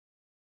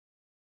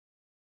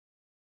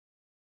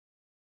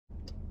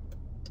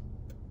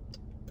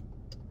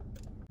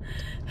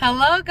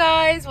Hello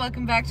guys,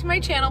 welcome back to my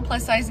channel,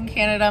 Plus Size in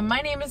Canada. My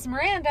name is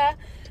Miranda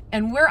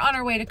and we're on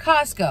our way to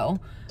Costco.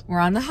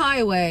 We're on the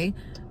highway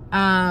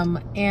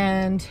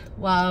and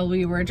while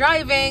we were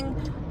driving,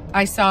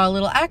 I saw a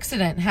little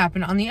accident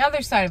happen on the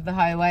other side of the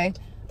highway.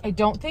 I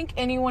don't think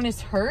anyone is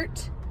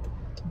hurt,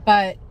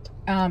 but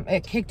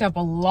it kicked up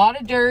a lot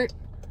of dirt.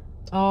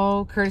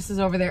 Oh, Curtis is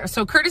over there.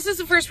 So Curtis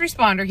is a first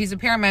responder. He's a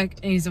paramedic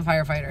and he's a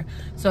firefighter.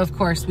 So of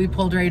course we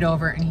pulled right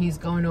over and he's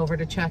going over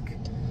to check,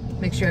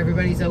 make sure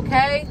everybody's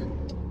okay.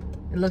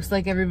 It looks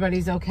like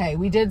everybody's okay.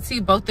 We did see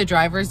both the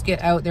drivers get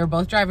out. They're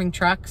both driving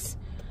trucks.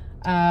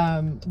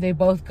 They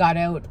both got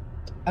out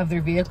of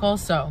their vehicle.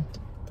 So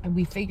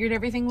we figured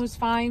everything was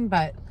fine,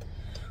 but,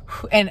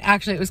 and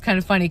actually it was kind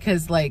of funny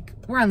because like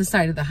we're on the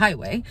side of the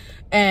highway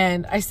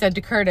and I said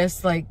to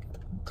Curtis, like,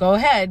 go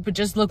ahead, but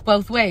just look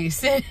both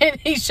ways. And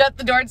he shut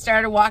the door and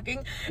started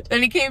walking.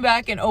 Then he came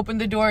back and opened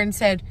the door and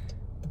said,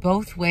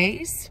 both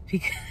ways?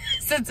 Because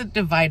it's a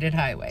divided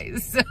highway.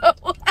 So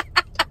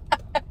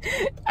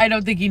I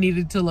don't think he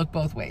needed to look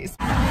both ways.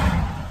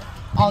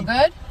 All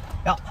good?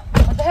 Yeah.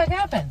 What the heck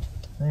happened?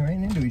 They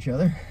ran into each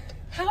other.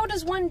 How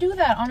does one do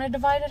that on a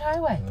divided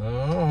highway?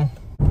 Oh.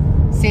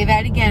 Say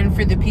that again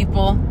for the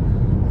people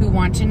who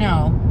want to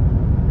know.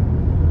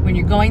 When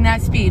you're going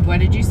that speed, what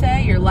did you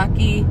say? You're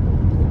lucky.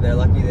 They're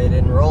lucky they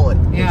didn't roll it.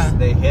 Yeah.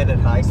 They hit at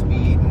high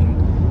speed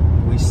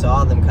and we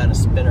saw them kind of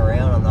spin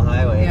around on the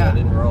highway. Yeah. And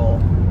they didn't roll.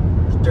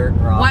 There's dirt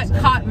and rocks. What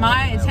caught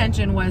my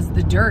attention was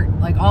the dirt.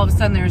 Like all of a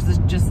sudden there's this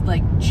just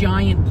like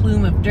giant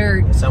plume of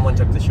dirt. Yeah, someone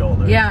took the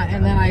shoulder. Yeah,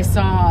 and then I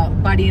saw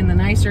Buddy in the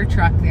nicer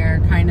truck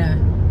there kind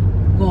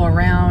of go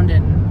around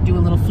and do a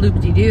little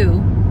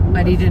floop-de-doo,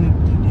 but he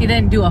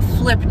didn't do a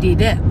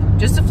flip-de-dip.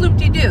 Just a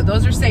floop-de-doo.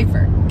 Those are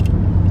safer.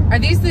 Are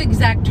these the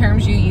exact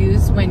terms you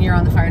use when you're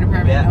on the fire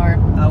department? Yeah. Or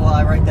Well,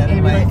 I write that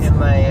in my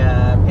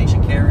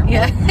patient care report.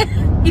 Yeah.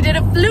 He did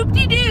a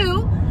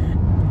floop-de-doo.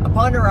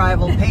 Upon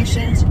arrival,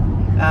 patient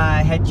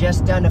had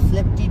just done a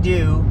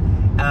flip-de-doo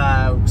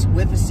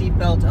with a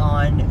seatbelt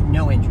on,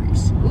 no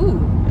injuries. Ooh,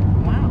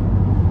 wow.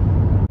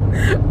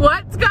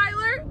 What,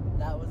 Skylar?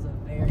 That was a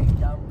very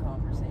dumb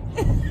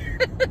conversation.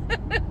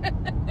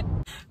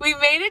 We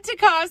made it to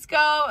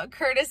Costco.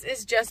 Curtis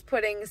is just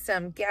putting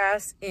some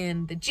gas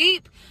in the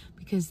Jeep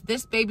because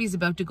this baby's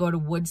about to go to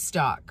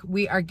Woodstock.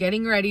 We are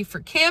getting ready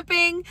for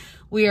camping.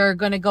 We are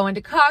going to go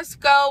into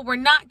Costco. We're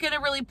not going to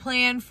really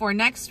plan for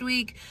next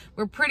week.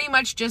 We're pretty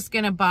much just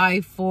going to buy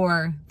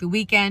for the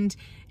weekend,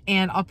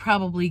 and I'll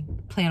probably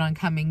plan on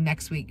coming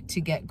next week to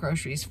get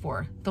groceries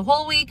for the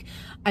whole week.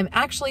 I'm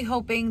actually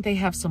hoping they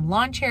have some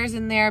lawn chairs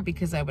in there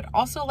because I would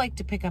also like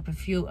to pick up a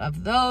few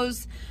of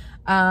those.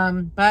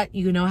 But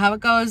you know how it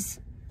goes.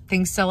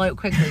 Things sell out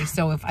quickly.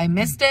 So if I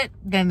missed it,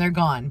 then they're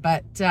gone.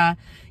 But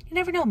you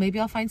never know. Maybe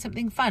I'll find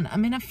something fun.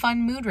 I'm in a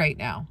fun mood right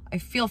now. I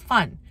feel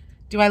fun.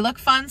 Do I look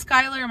fun,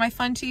 Skylar? Am I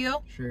fun to you?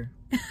 Sure.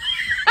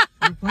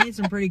 We're playing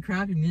some pretty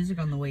crappy music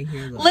on the way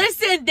here, though.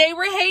 Listen, they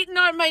were hating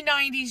on my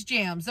 90s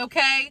jams,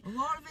 okay? A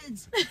lot of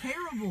it's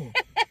terrible.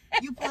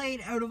 You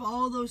played, out of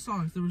all those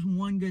songs, there was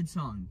one good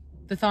song.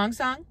 The thong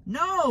song?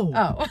 No!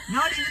 Oh.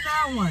 Not even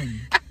that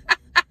one.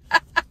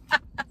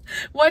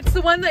 What's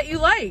the one that you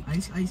like?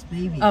 Ice Ice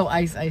Baby. Oh,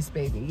 Ice Ice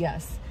Baby,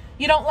 yes.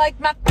 You don't like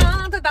my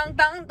dong dong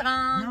dong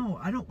dong? No,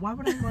 I don't. Why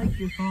would I like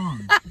your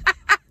song?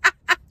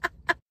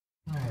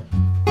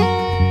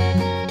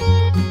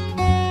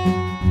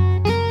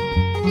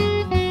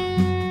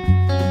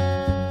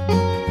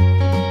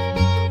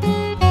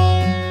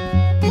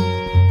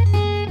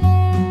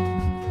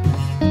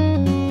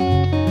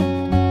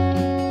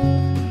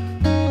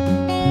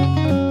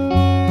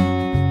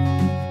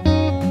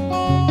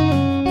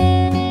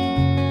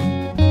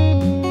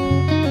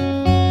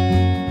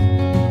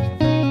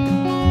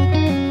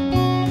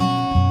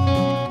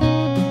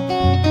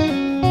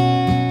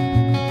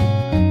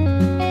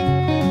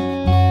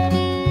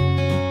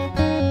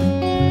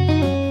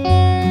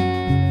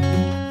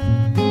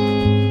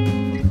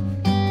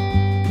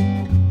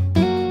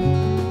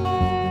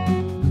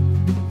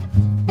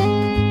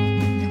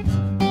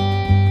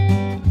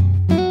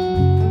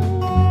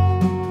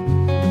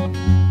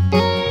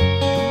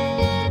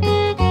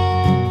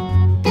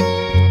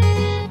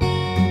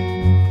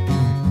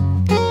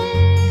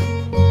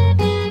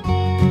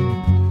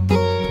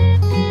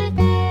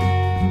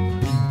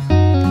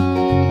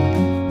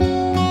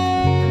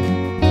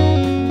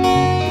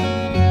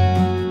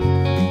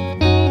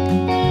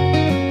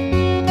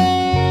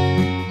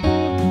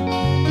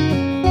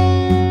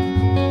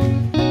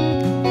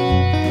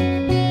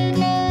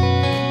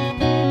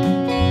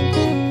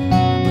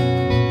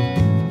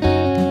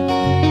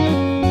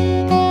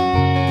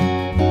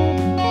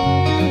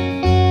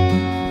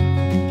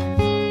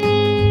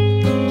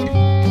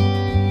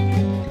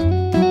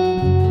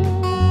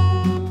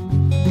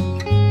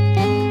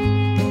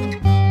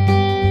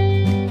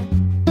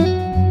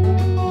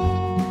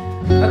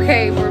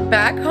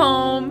 back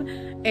home,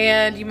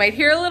 and you might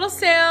hear a little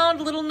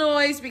sound, a little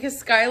noise,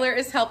 because Skylar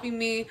is helping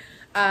me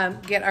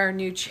get our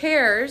new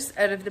chairs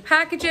out of the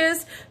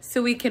packages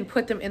so we can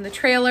put them in the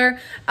trailer.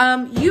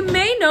 You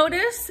may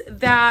notice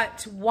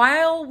that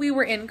while we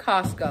were in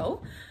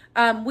Costco,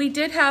 we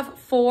did have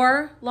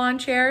 4 lawn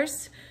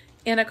chairs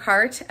in a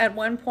cart at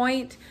one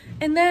point,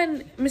 and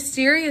then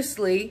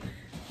mysteriously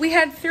we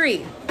had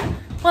 3.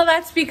 Well,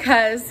 that's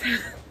because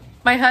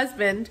my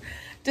husband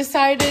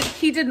decided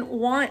he didn't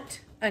want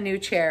a new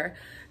chair,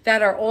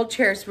 that our old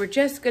chairs were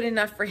just good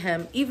enough for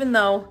him, even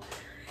though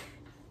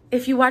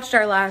if you watched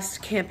our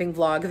last camping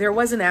vlog, there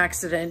was an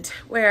accident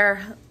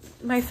where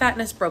my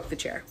fatness broke the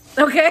chair,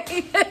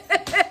 okay?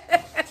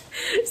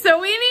 So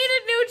we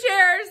needed new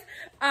chairs.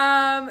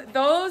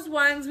 Those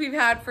ones we've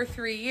had for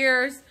 3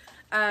 years.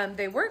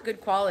 They were good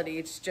quality.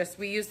 It's just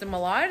we use them a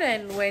lot,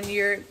 and when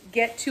you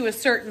get to a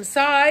certain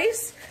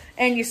size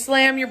and you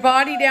slam your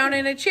body down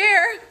in a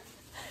chair,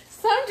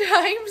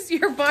 sometimes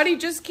your body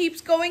just keeps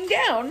going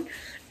down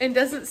and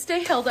doesn't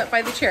stay held up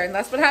by the chair, and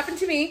that's what happened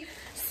to me.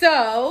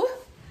 So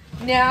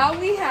now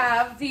we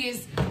have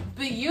these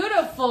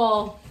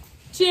beautiful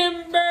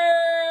timber.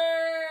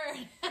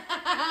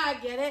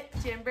 Get it?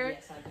 Timber.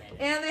 Yes, I get it.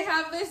 And they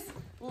have this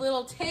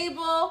little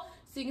table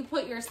so you can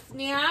put your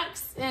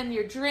snacks and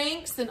your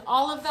drinks and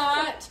all of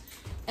that.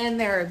 And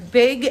they're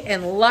big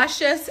and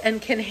luscious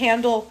and can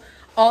handle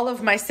all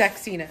of my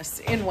sexiness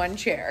in one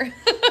chair.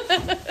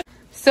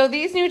 So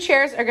these new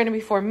chairs are gonna be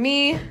for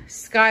me,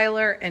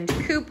 Skylar, and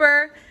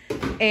Cooper.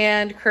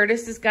 And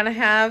Curtis is gonna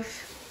have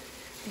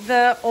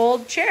the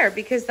old chair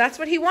because that's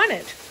what he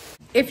wanted.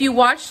 If you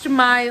watched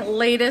my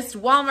latest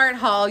Walmart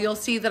haul, you'll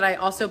see that I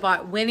also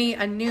bought Winnie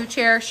a new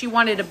chair. She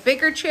wanted a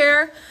bigger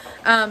chair.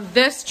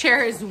 This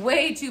chair is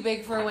way too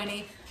big for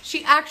Winnie.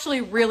 She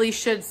actually really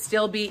should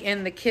still be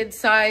in the kid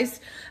size,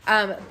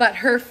 but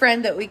her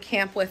friend that we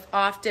camp with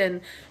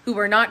often, who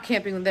we're not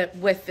camping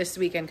with this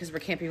weekend because we're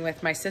camping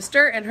with my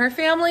sister and her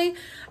family.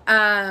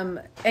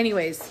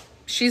 Anyways,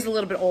 she's a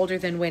little bit older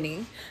than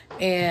Winnie,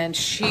 and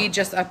she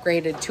just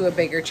upgraded to a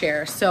bigger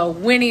chair. So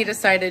Winnie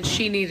decided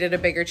she needed a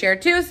bigger chair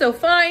too, so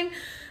fine,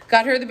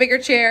 got her the bigger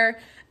chair.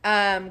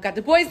 Got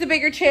the boys the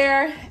bigger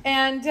chair,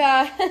 and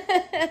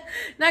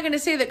not gonna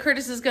say that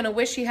Curtis is gonna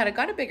wish he had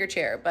got a bigger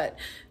chair, but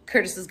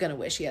Curtis is gonna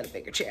wish he had a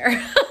bigger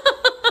chair.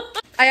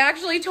 I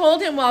actually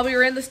told him while we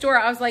were in the store,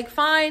 I was like,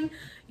 fine,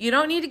 you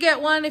don't need to get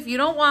one if you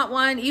don't want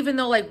one, even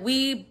though like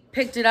we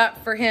picked it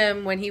up for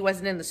him when he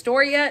wasn't in the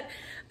store yet.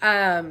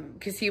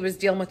 Because he was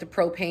dealing with the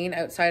propane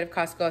outside of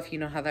Costco, if you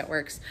know how that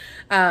works.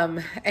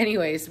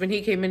 Anyways, when he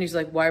came in, he's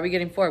like, why are we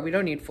getting 4? We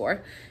don't need 4.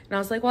 And I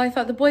was like, well, I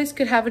thought the boys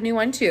could have a new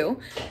one too.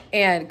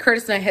 And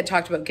Curtis and I had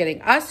talked about getting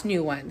us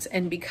new ones.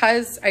 And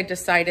because I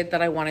decided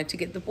that I wanted to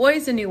get the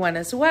boys a new one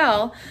as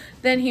well,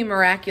 then he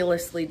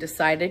miraculously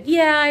decided,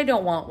 yeah, I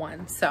don't want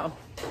one. So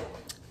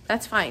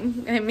that's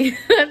fine. I mean,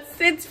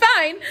 it's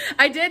fine.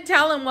 I did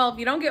tell him, well, if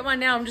you don't get one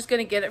now, I'm just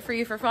going to get it for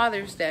you for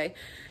Father's Day.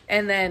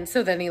 And then,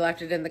 so then he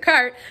left it in the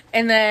cart.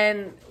 And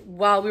then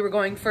while we were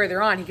going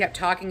further on, he kept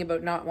talking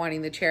about not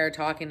wanting the chair,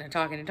 talking and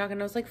talking and talking.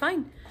 And I was like,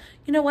 fine,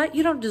 you know what?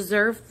 You don't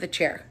deserve the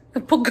chair.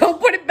 Go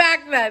put it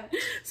back then.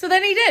 So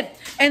then he did.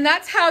 And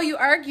that's how you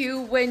argue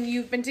when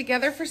you've been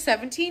together for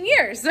 17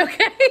 years,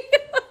 okay?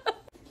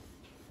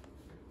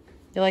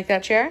 You like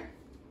that chair?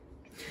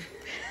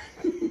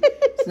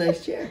 It's a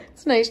nice chair.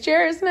 It's a nice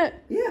chair, isn't it?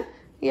 Yeah.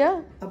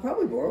 Yeah. I'll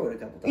probably borrow it a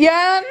couple times.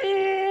 Yeah.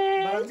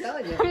 But I'm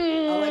telling you,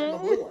 I like my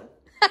blue one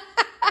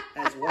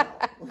as well.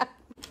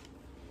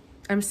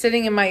 I'm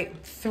sitting in my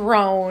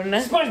throne.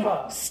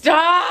 SpongeBob!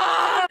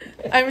 Stop!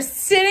 I'm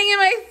sitting in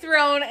my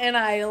throne and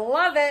I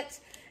love it.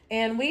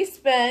 And we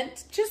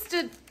spent just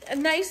a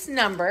nice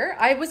number.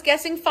 I was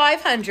guessing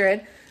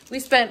 500. We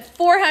spent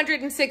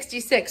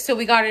 466, so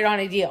we got it on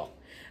a deal.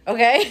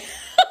 Okay?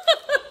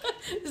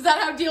 Is that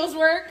how deals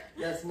work?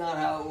 That's not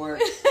how it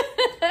works.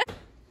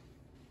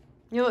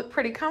 You look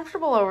pretty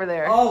comfortable over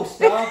there. Oh,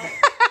 stop it.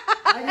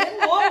 I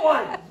didn't want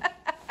one.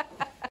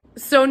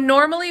 So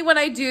normally when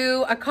I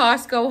do a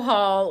Costco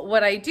haul,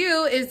 what I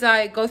do is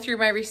I go through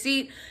my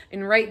receipt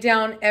and write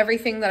down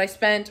everything that I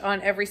spent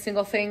on every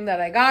single thing that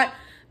I got.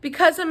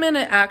 Because I'm in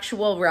an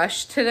actual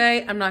rush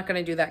today, I'm not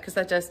going to do that because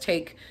that does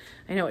take,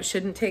 I know it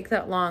shouldn't take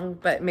that long,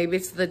 but maybe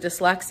it's the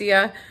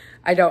dyslexia.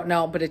 I don't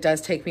know, but it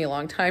does take me a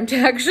long time to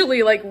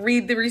actually like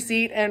read the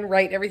receipt and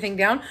write everything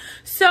down.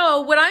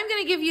 So what I'm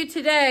going to give you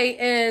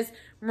today is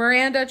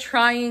Miranda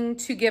trying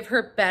to give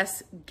her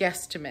best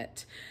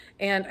guesstimate.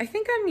 And I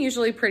think I'm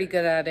usually pretty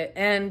good at it.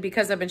 And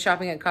because I've been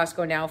shopping at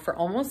Costco now for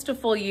almost a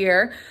full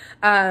year,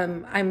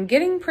 I'm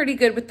getting pretty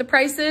good with the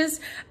prices.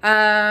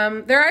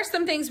 There are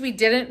some things we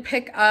didn't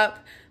pick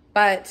up,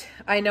 but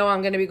I know I'm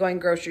going to be going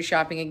grocery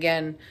shopping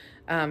again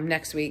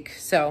next week.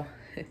 So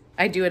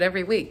I do it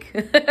every week.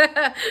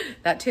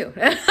 That too.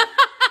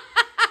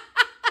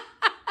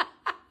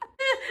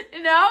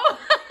 No?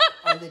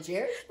 On the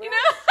chairs? You know?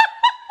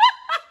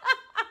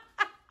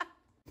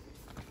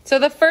 So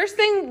the first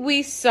thing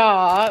we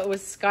saw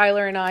was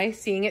Skylar and I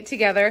seeing it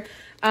together.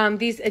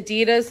 These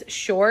Adidas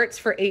shorts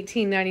for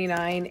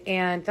 $18.99,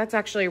 and that's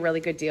actually a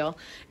really good deal.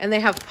 And they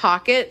have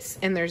pockets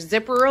and they're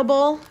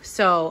zipperable,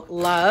 so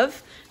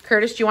love.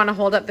 Curtis, do you want to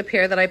hold up the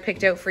pair that I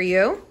picked out for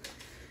you?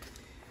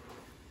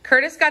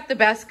 Curtis got the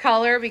best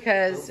color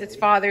because it's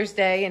Father's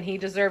Day and he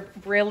deserved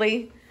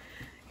the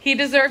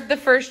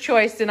first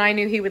choice, and I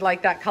knew he would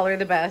like that color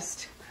the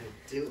best. I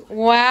do.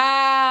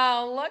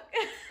 Wow, look,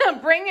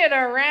 bring it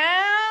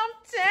around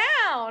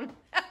town.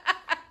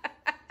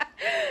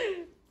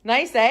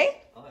 Nice, eh?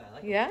 Oh, I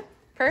like Yeah, it.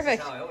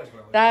 perfect. This is how I always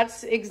wear them.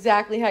 That's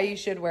exactly how you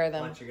should wear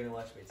them. You're gonna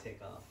watch me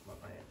take off my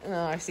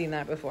Oh, I've seen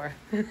that before.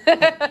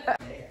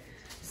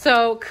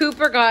 So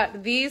Cooper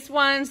got these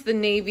ones, the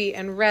navy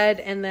and red,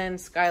 and then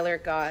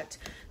Skylar got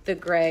the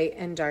gray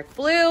and dark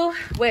blue,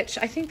 which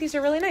I think these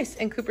are really nice,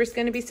 and Cooper's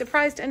going to be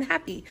surprised and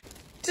happy.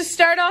 To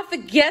start off the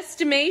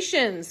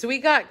guesstimations, we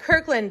got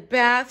Kirkland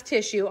bath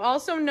tissue,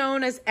 also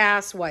known as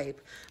ass wipe,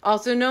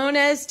 also known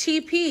as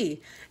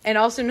TP, and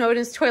also known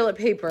as toilet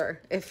paper,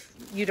 if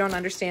you don't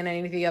understand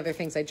any of the other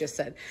things I just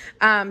said.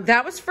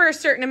 That was for a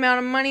certain amount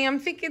of money. I'm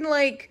thinking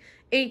like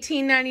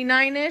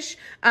 $18.99-ish.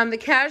 The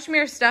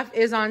cashmere stuff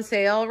is on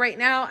sale right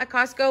now at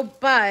Costco,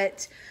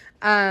 but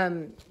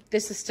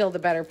this is still the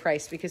better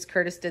price because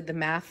Curtis did the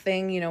math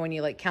thing, you know, when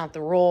you like count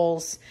the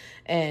rolls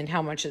and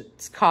how much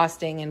it's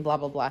costing and blah,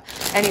 blah, blah.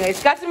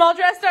 Anyways, got some all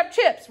dressed up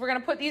chips. We're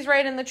going to put these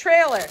right in the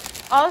trailer.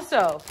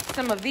 Also,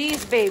 some of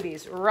these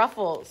babies,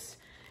 Ruffles,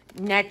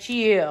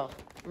 Nature,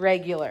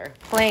 regular,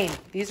 plain.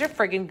 These are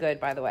friggin' good,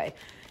 by the way.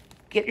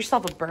 Get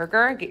yourself a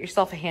burger, get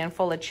yourself a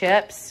handful of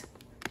chips,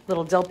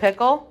 little dill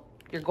pickle.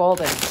 You're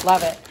golden.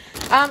 Love it.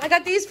 I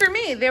got these for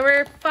me. They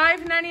were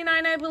 $5.99,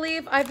 I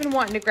believe. I've been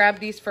wanting to grab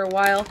these for a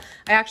while.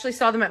 I actually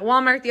saw them at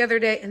Walmart the other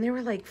day, and they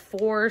were like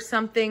 $4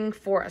 something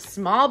for a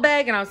small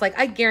bag. And I was like,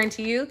 I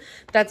guarantee you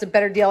that's a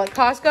better deal at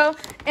Costco.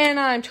 And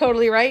I'm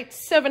totally right.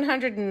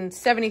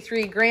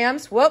 773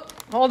 grams. Whoop,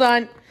 hold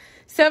on.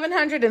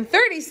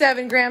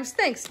 737 grams.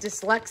 Thanks,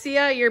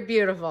 dyslexia. You're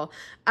beautiful.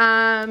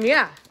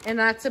 Yeah, and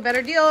that's a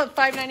better deal at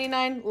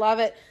 $5.99. Love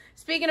it.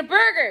 Speaking of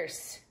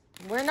burgers,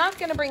 we're not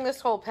going to bring this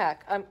whole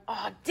pack.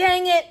 Oh,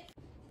 dang it.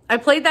 I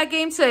played that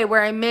game today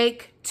where I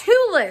make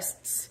 2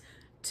 lists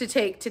to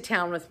take to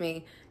town with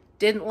me.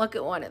 Didn't look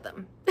at one of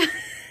them.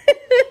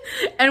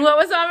 And what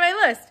was on my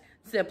list?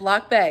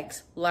 Ziploc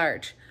bags,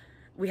 large.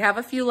 We have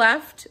a few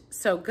left,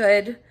 so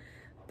good.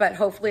 But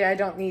hopefully I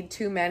don't need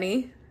too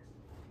many.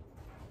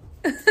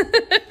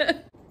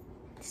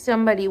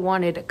 Somebody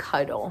wanted a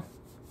cuddle.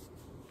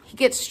 He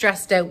gets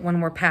stressed out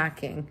when we're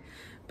packing,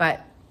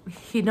 but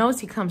he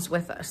knows he comes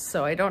with us,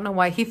 so I don't know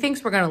why. He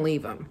thinks we're going to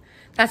leave him.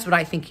 That's what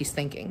I think he's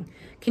thinking.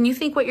 Can you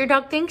think what your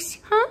dog thinks?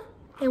 Huh?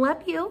 I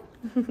love you.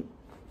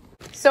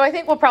 So I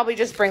think we'll probably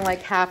just bring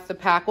like half the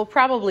pack. We'll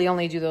probably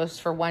only do those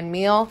for one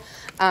meal.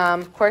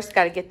 Of course,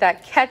 got to get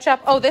that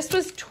ketchup. Oh, this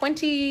was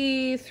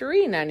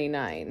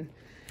 $23.99.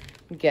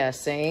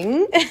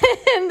 Guessing.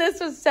 And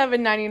this was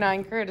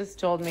 $7.99, Curtis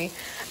told me.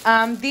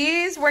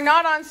 These were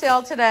not on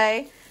sale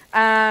today.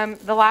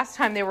 The last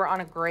time they were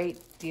on a great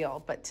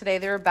deal, but today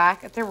they were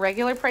back at their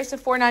regular price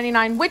of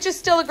 $4.99, which is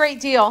still a great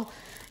deal.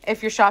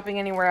 If you're shopping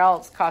anywhere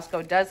else,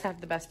 Costco does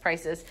have the best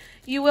prices.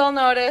 You will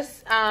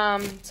notice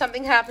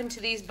something happened to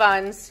these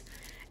buns.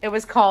 It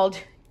was called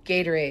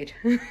Gatorade.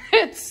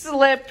 It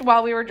slipped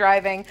while we were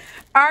driving.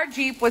 Our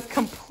Jeep was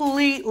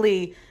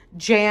completely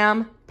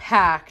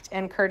jam-packed,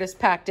 and Curtis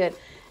packed it.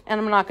 And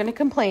I'm not going to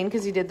complain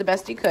because he did the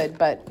best he could,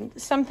 but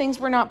some things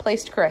were not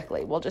placed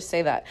correctly. We'll just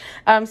say that.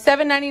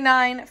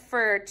 $7.99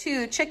 for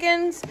 2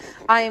 chickens.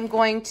 I am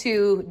going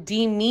to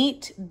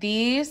de-meat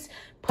these,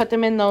 put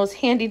them in those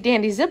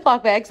handy-dandy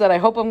Ziploc bags that I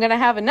hope I'm going to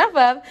have enough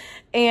of,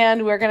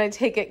 and we're going to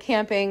take it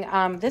camping.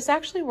 This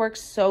actually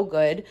works so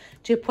good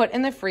to put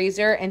in the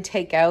freezer and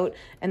take out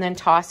and then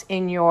toss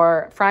in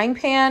your frying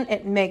pan.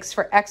 It makes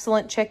for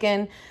excellent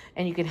chicken,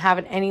 and you can have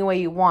it any way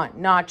you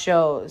want.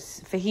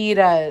 Nachos,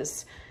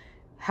 fajitas,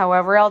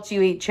 however else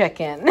you eat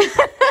chicken.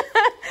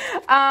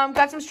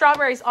 Got some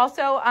strawberries.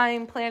 Also,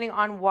 I'm planning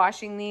on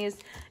washing these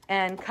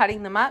and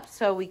cutting them up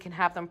so we can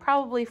have them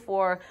probably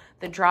for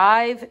the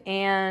drive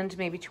and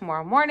maybe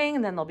tomorrow morning,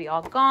 and then they'll be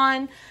all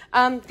gone.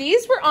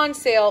 These were on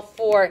sale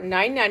for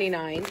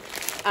 $9.99.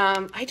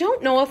 I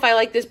don't know if I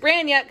like this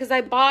brand yet because I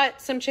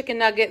bought some chicken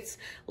nuggets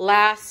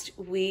last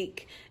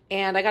week,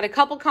 and I got a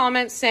couple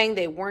comments saying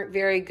they weren't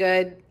very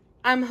good.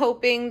 I'm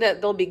hoping that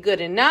they'll be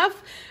good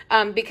enough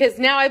because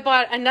now I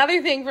bought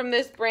another thing from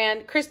this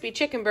brand, Crispy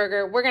Chicken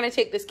Burger. We're going to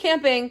take this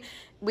camping.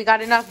 We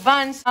got enough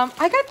buns.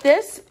 I got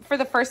this for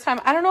the first time.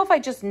 I don't know if I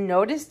just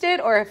noticed it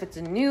or if it's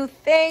a new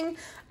thing.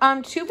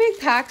 2 big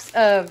packs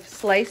of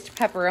sliced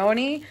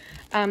pepperoni.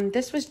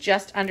 This was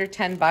just under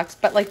 10 bucks,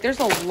 but like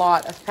there's a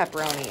lot of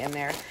pepperoni in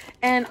there.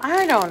 And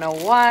I don't know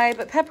why,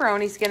 but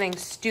pepperoni's getting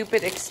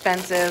stupid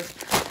expensive.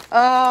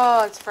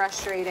 Oh, it's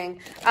frustrating.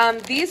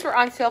 These were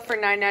on sale for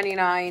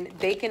 $9.99.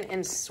 Bacon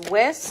and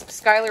Swiss.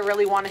 Skylar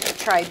really wanted to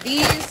try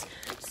these,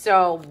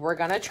 so we're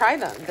going to try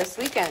them this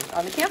weekend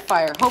on the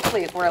campfire.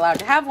 Hopefully, if we're allowed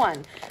to have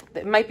one.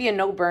 It might be a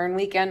no-burn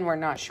weekend. We're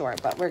not sure,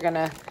 but we're going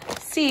to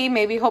see.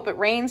 Maybe hope it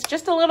rains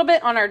just a little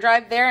bit on our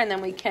drive there, and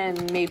then we can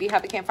maybe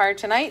have a campfire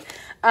tonight.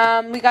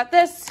 We got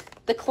this,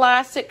 the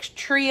classic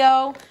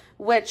trio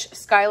which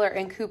Skylar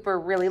and Cooper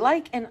really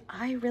like, and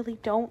I really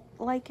don't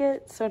like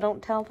it, so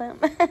don't tell them.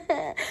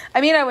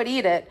 I mean, I would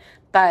eat it,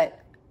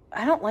 but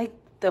I don't like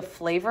the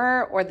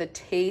flavor or the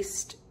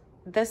taste.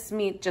 This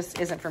meat just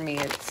isn't for me.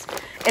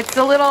 It's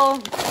a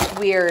little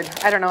weird.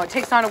 I don't know. It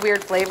takes on a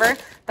weird flavor,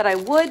 but I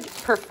would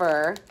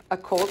prefer a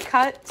cold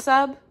cut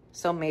sub.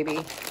 So maybe,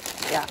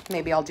 yeah,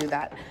 maybe I'll do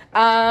that.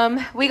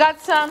 We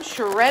got some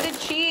shredded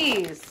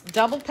cheese,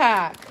 double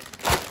pack.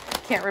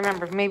 Can't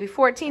remember, maybe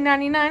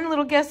 $14.99,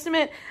 little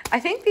guesstimate. I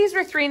think these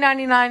were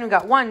 $3.99. We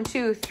got 1,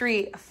 2,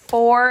 3,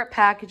 4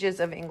 packages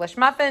of English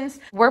muffins.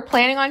 We're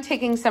planning on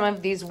taking some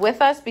of these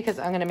with us because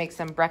I'm gonna make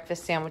some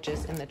breakfast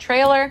sandwiches in the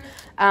trailer.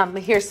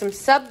 Here's some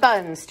sub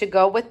buns to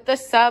go with the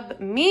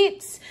sub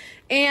meats.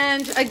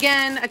 And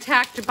again,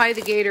 attacked by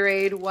the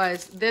Gatorade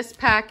was this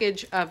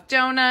package of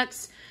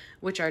donuts,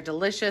 which are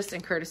delicious,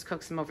 and Curtis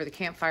cooks them over the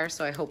campfire,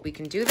 so I hope we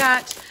can do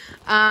that.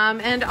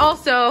 And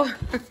also,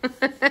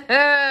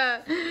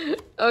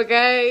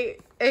 okay,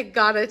 it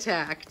got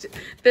attacked.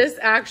 This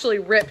actually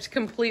ripped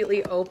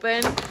completely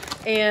open,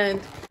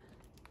 and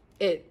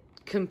it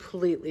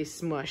completely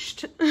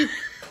smushed.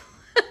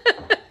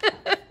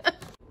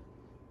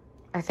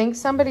 I think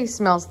somebody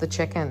smells the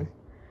chicken.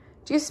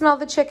 Do you smell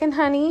the chicken,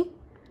 honey?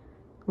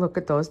 Look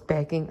at those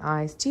begging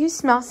eyes. Do you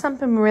smell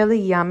something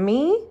really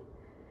yummy?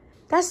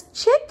 That's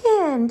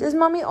chicken. Does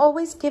mommy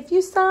always give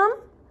you some?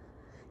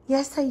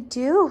 Yes, I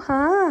do,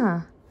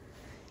 huh?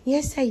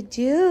 Yes, I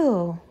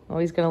do. Oh,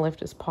 he's gonna lift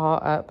his paw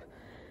up.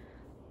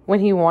 When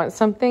he wants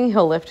something,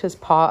 he'll lift his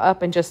paw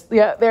up and just,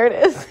 yeah, there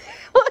it is.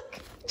 Look,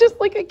 just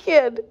like a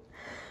kid.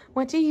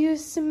 What do you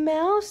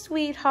smell,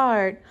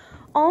 sweetheart?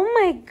 Oh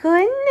my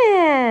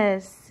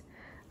goodness.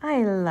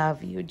 I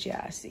love you,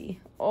 Jassy.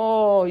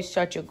 Oh, he's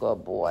such a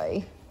good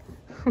boy.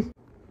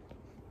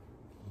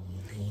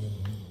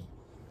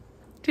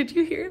 Did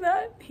you hear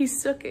that?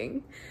 He's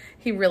sooking.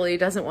 He really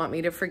doesn't want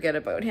me to forget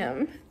about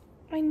him.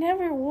 I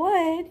never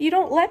would. You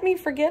don't let me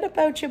forget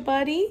about you,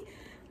 buddy.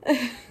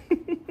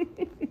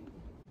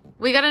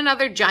 We got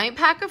another giant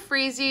pack of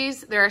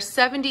Freezies. There are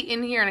 70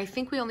 in here, and I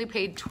think we only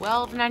paid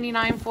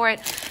 $12.99 for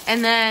it.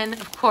 And then,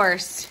 of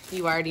course,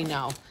 you already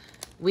know,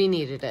 we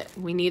needed it.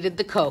 We needed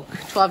the Coke,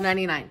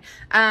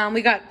 $12.99.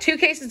 We got 2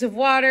 cases of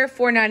water,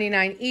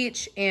 $4.99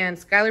 each, and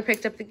Skylar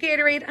picked up the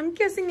Gatorade. I'm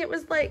guessing it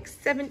was like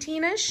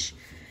 17-ish.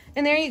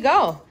 And there you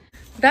go.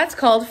 That's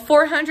called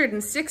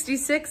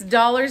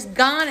 $466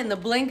 gone in the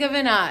blink of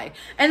an eye.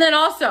 And then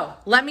also,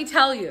 let me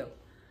tell you,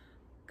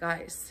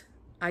 guys,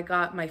 I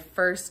got my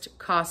first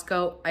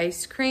Costco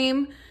ice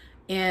cream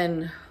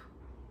in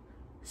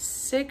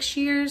 6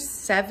 years,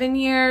 7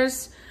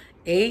 years,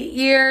 8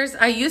 years.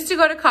 I used to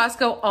go to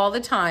Costco all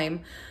the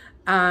time,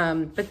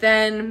 but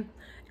then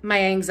my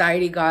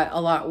anxiety got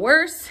a lot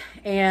worse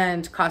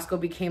and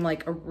Costco became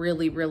like a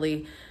really,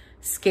 really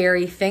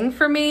scary thing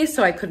for me,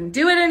 so I couldn't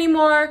do it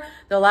anymore.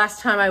 The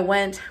last time I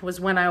went was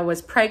when I was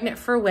pregnant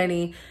for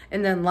Winnie,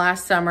 and then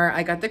last summer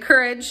I got the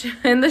courage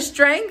and the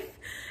strength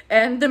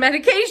and the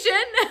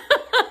medication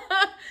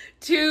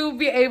to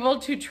be able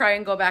to try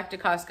and go back to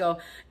Costco.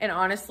 And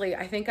honestly,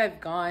 I think I've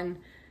gone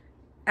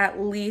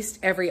at least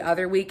every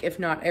other week, if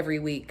not every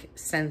week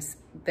since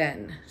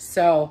then.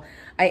 So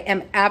I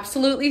am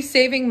absolutely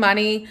saving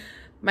money.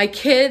 My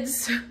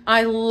kids,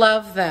 I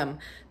love them.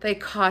 They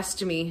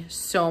cost me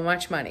so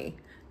much money.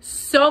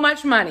 So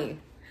much money.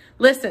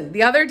 Listen,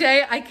 the other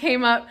day I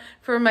came up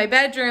from my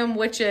bedroom,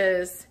 which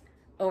is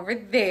over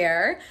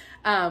there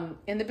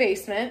in the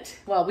basement.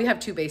 Well, we have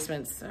 2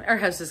 basements. Our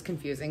house is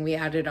confusing. We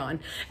added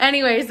on.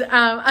 Anyways,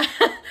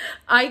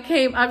 I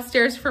came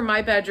upstairs from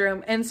my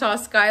bedroom and saw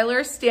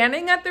Skylar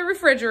standing at the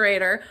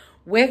refrigerator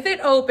with it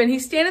open.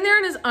 He's standing there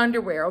in his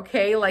underwear,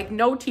 okay? Like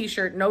no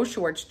t-shirt, no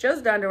shorts,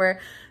 just underwear,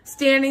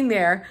 standing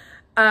there.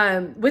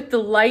 With the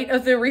light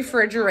of the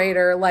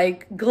refrigerator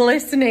like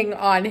glistening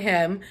on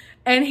him,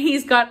 and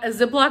he's got a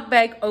Ziploc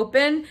bag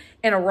open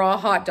and a raw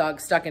hot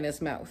dog stuck in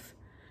his mouth.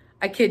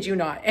 I kid you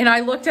not. And I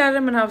looked at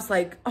him and I was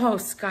like, oh,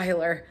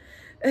 Skylar,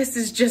 this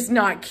is just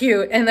not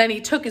cute. And then he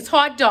took his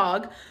hot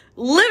dog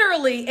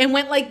literally and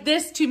went like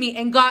this to me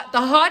and got the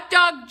hot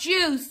dog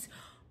juice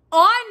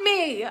on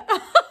me.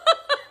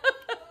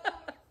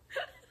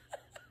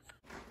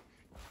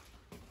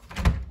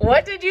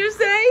 What did you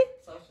say?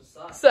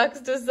 Sucks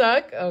to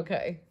suck?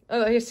 Okay.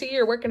 Oh, I see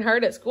you're working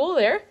hard at school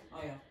there. Oh,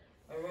 yeah.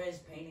 Everybody's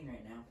painting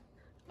right now.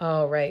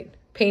 Oh, right.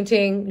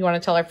 Painting. You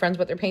want to tell our friends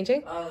what they're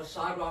painting? The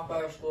sidewalk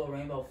by our school,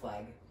 rainbow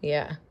flag.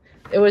 Yeah.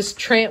 It was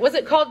was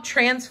it called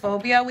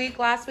Transphobia Week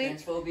last week?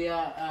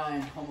 Transphobia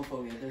and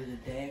homophobia. There was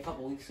a day a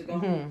couple weeks ago.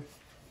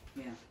 Mm-hmm.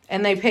 Yeah.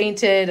 And they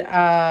painted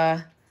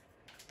a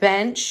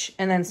bench,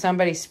 and then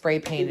somebody spray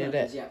painted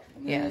it. Yeah.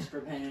 And then they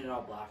spray painted it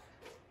all black.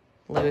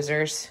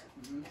 Losers.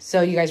 Mm-hmm.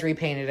 So you guys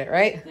repainted it,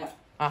 right? Yeah.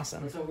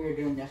 Awesome. That's what we were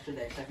doing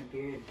yesterday, second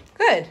period.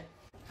 Good.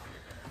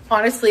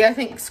 Honestly, I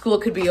think school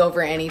could be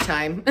over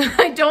anytime.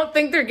 I don't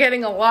think they're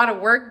getting a lot of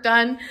work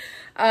done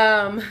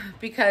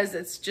because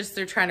it's just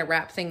they're trying to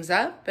wrap things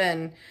up.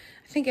 And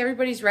I think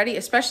everybody's ready,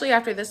 especially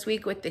after this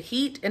week with the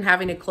heat and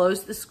having to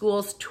close the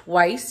schools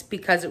twice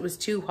because it was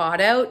too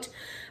hot out.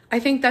 I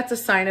think that's a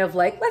sign of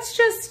like, let's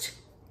just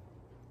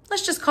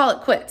call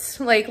it quits.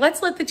 Like,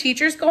 let's let the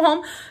teachers go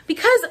home,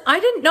 because I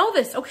didn't know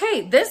this.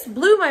 Okay, this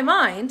blew my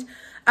mind.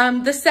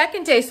 The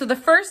second day, so the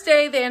first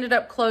day they ended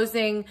up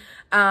closing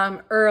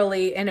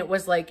early, and it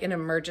was like an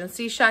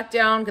emergency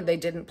shutdown because they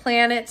didn't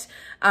plan it.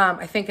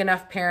 I think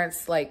enough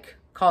parents like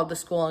called the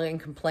school and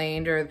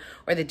complained, or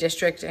the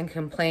district and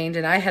complained.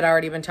 And I had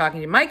already been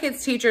talking to my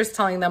kids' teachers,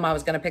 telling them I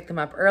was going to pick them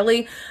up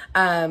early,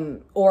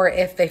 or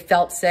if they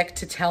felt sick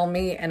to tell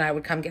me, and I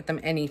would come get them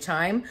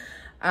anytime.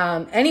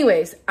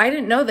 Anyways, I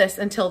didn't know this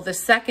until the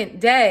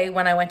second day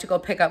when I went to go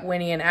pick up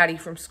Winnie and Addie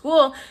from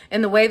school.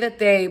 And the way that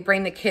they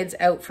bring the kids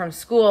out from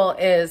school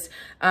is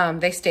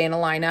they stay in a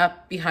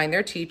lineup behind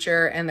their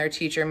teacher, and their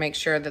teacher makes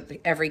sure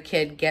that every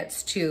kid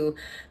gets to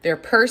their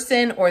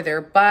person or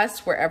their bus,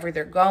 wherever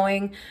they're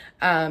going.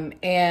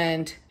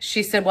 And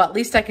she said, well, at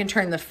least I can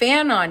turn the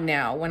fan on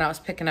now when I was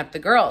picking up the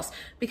girls,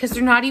 because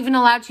they're not even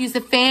allowed to use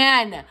the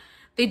fan.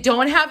 They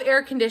don't have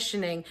air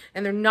conditioning,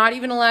 and they're not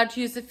even allowed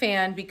to use the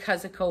fan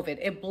because of COVID.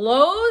 It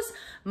blows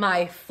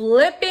my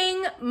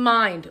flipping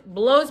mind,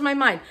 blows my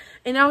mind.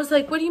 And I was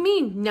like, what do you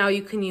mean now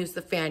you can use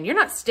the fan? You're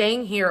not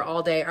staying here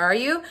all day, are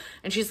you?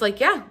 And she's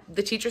like, yeah,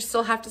 the teachers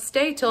still have to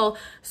stay till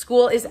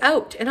school is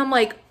out. And I'm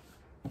like,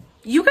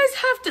 you guys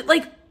have to,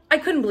 like, I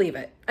couldn't believe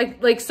it.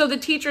 So the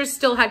teachers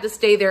still had to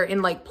stay there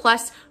in like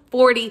plus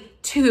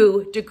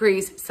 42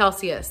 degrees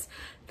Celsius.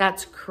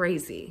 That's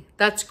crazy.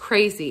 That's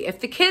crazy.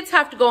 If the kids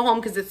have to go home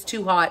because it's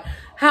too hot,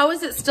 how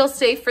is it still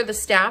safe for the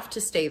staff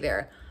to stay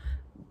there?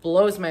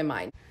 Blows my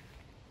mind.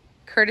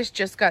 Curtis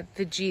just got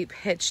the Jeep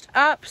hitched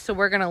up, so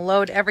we're gonna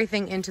load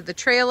everything into the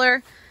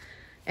trailer,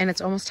 and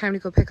it's almost time to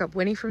go pick up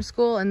Winnie from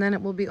school, and then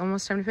it will be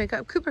almost time to pick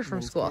up Cooper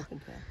from school.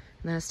 And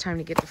then it's time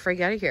to get the frig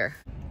out of here.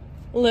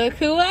 Look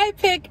who I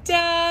picked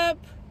up.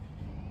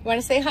 You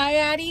wanna say hi,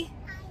 Addie?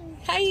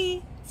 Hi.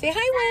 Hi. Say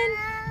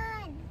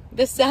hi, Win.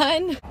 The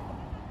sun.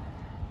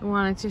 I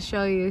wanted to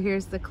show you,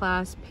 here's the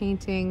class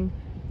painting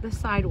the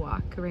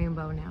sidewalk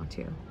rainbow now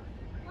too.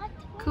 What?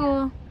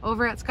 Cool.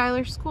 Over at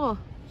Skylar's school.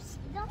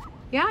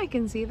 Yeah, I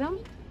can see them.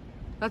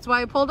 That's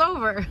why I pulled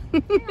over.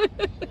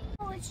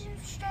 Oh, it's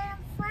straight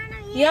in front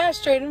of you. Yeah,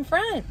 straight in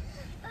front.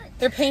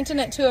 They're painting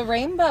it to a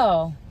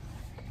rainbow.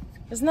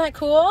 Isn't that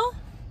cool?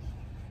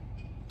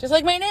 Just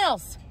like my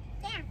nails.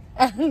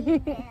 Yeah.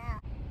 Yeah.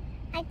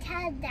 I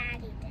tell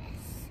Daddy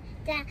this.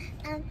 That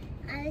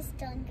I was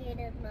talking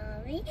to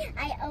Mommy.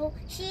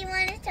 She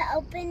wanted to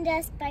open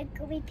the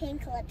sparkly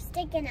pink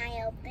lipstick, and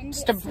I opened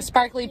it.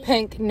 Sparkly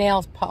pink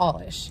nail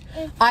polish.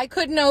 I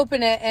couldn't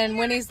open it, and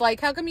Winnie's like,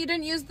 how come you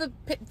didn't use the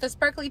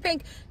sparkly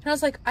pink? And I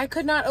was like, I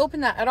could not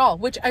open that at all,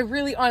 which I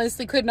really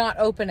honestly could not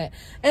open it.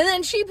 And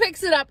then she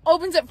picks it up,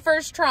 opens it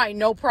first try,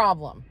 no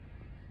problem.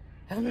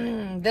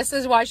 This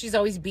is why she's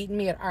always beating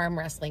me at arm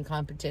wrestling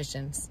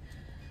competitions.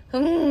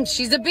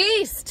 She's a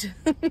beast.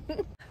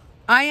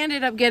 I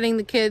ended up getting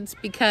the kids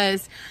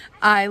because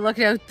I looked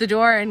out the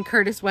door and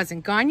Curtis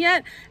wasn't gone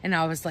yet. And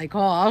I was like, oh,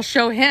 I'll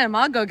show him.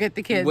 I'll go get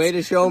the kids. Way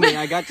to show me.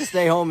 I got to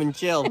stay home and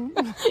chill.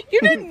 You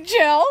didn't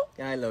chill.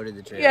 Yeah, I loaded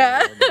the trailer.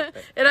 Yeah.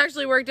 It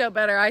actually worked out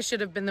better. I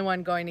should have been the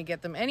one going to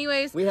get them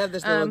anyways. We have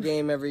this little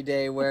game every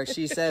day where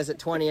she says at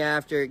 20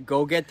 after,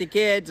 go get the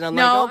kids. And I'm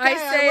no, like, okay,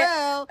 I say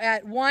I will.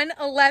 At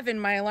 1:11,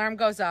 my alarm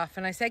goes off.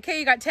 And I say, okay,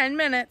 you got 10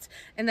 minutes.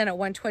 And then at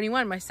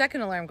 1:21, my second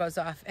alarm goes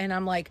off. And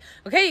I'm like,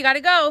 okay, you got to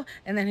go.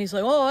 And then he's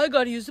like, oh, I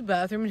got to use the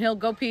bathroom. And he'll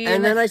go pee.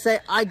 And then I say,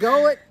 I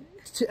go at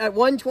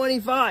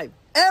 1:25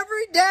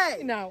 every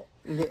day. No.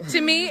 To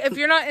me, if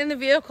you're not in the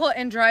vehicle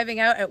and driving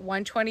out at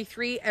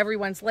 1:23,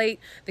 everyone's late.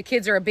 The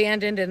kids are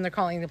abandoned and they're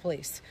calling the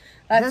police.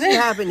 It hasn't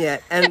happened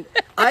yet. And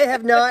I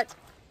have not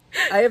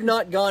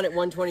gone at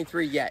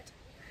 1:23 yet.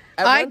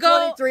 At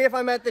 1:23, if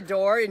I'm at the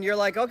door and you're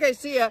like, okay,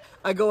 see ya,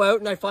 I go out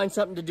and I find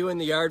something to do in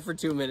the yard for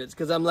 2 minutes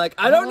because I'm like,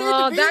 I don't need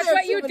to be there. That's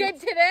what you did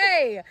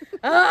today.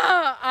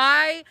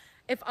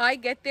 If I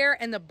get there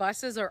and the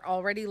buses are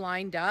already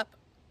lined up,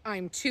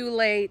 I'm too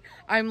late.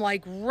 I'm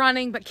like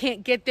running but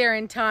can't get there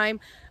in time.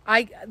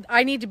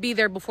 I need to be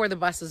there before the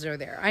buses are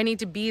there. I need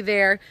to be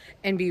there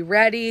and be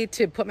ready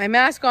to put my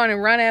mask on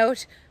and run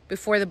out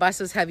before the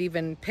buses have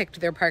even picked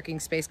their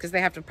parking space because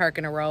they have to park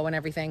in a row and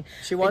everything.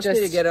 She wants me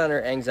to get on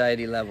her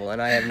anxiety level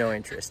and I have no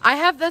interest.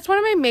 That's one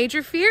of my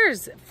major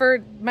fears,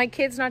 for my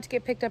kids not to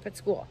get picked up at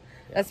school.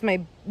 That's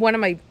one of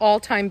my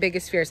all-time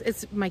biggest fears.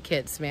 It's my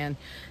kids, man.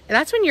 And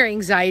that's when your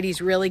anxieties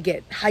really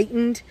get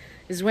heightened,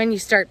 is when you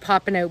start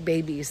popping out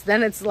babies.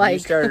 Then it's like... You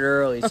started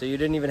early, so you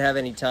didn't even have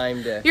any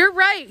time to... You're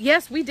right.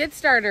 Yes, we did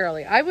start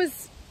early. I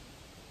was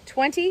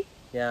 20.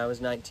 Yeah, I was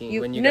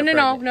 19 when you got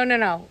pregnant.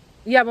 No.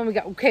 Yeah, when we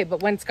got... Okay,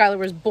 but when Skylar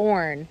was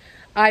born,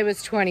 I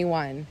was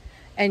 21,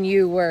 and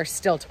you were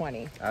still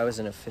 20. I was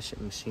an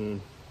efficient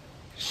machine.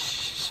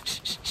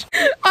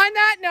 On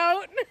that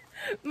note...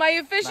 My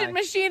efficient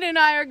machine and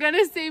I are going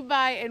to say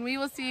bye, and we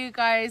will see you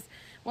guys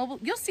Well,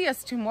 you'll see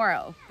us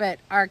tomorrow, but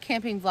our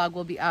camping vlog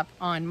will be up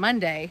on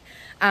Monday.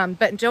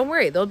 But don't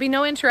worry, there'll be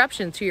no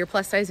interruption to your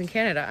plus size in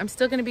Canada. I'm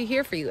still going to be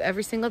here for you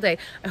every single day.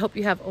 I hope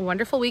you have a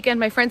wonderful weekend.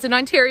 My friends in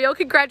Ontario,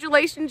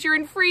 congratulations, you're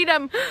in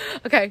freedom.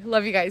 Okay,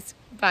 love you guys.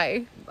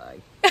 Bye.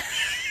 Bye.